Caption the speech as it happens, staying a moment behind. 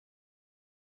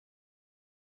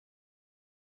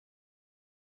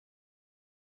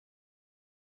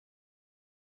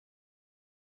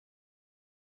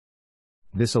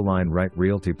This Align Right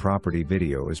Realty property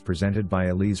video is presented by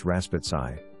Align Right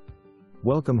Realty.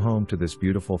 Welcome home to this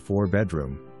beautiful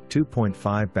 4-bedroom,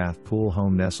 2.5 bath pool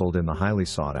home nestled in the highly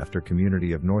sought after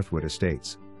community of Northwood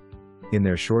Estates. In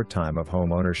their short time of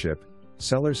home ownership,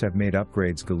 sellers have made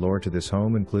upgrades galore to this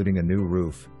home, including a new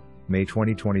roof, May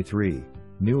 2023,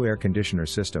 new air conditioner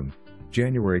system,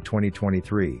 January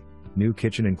 2023, new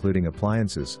kitchen including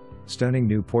appliances, stunning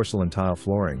new porcelain tile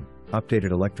flooring,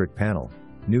 updated electric panel,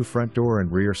 new front door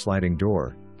and rear sliding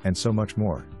door, and so much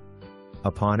more.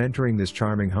 Upon entering this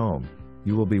charming home,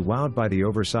 you will be wowed by the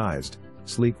oversized,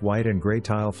 sleek white and gray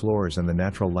tile floors and the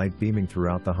natural light beaming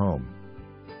throughout the home.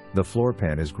 The floor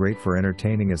pan is great for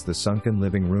entertaining as the sunken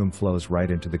living room flows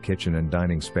right into the kitchen and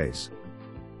dining space.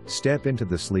 Step into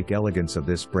the sleek elegance of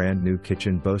this brand new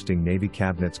kitchen, boasting navy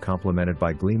cabinets complemented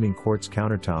by gleaming quartz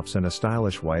countertops and a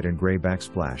stylish white and gray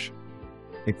backsplash.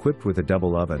 Equipped with a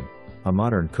double oven, a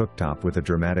modern cooktop with a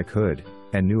dramatic hood,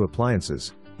 and new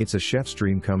appliances, it's a chef's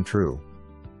dream come true.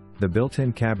 The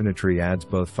built-in cabinetry adds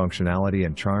both functionality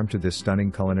and charm to this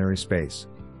stunning culinary space.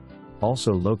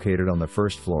 Also located on the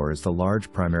first floor is the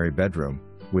large primary bedroom,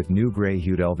 with new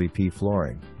grey-hued LVP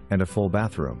flooring, and a full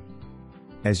bathroom.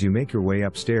 As you make your way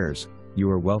upstairs,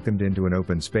 you are welcomed into an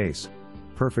open space,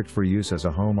 perfect for use as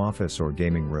a home office or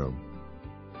gaming room.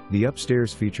 The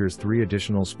upstairs features 3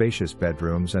 additional spacious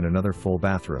bedrooms and another full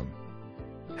bathroom.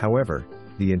 However,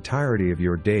 the entirety of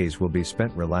your days will be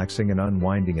spent relaxing and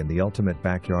unwinding in the ultimate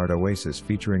backyard oasis,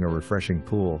 featuring a refreshing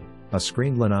pool, a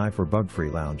screened lanai for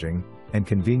bug-free lounging, and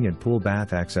convenient pool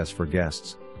bath access for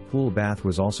guests. Pool bath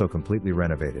was also completely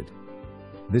renovated.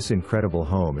 This incredible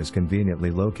home is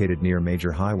conveniently located near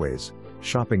major highways,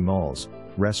 shopping malls,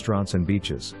 restaurants and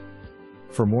beaches.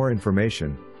 For more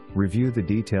information, review the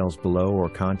details below or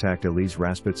contact Align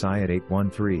Right Realty at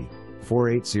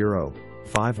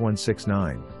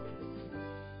 813-480-5169.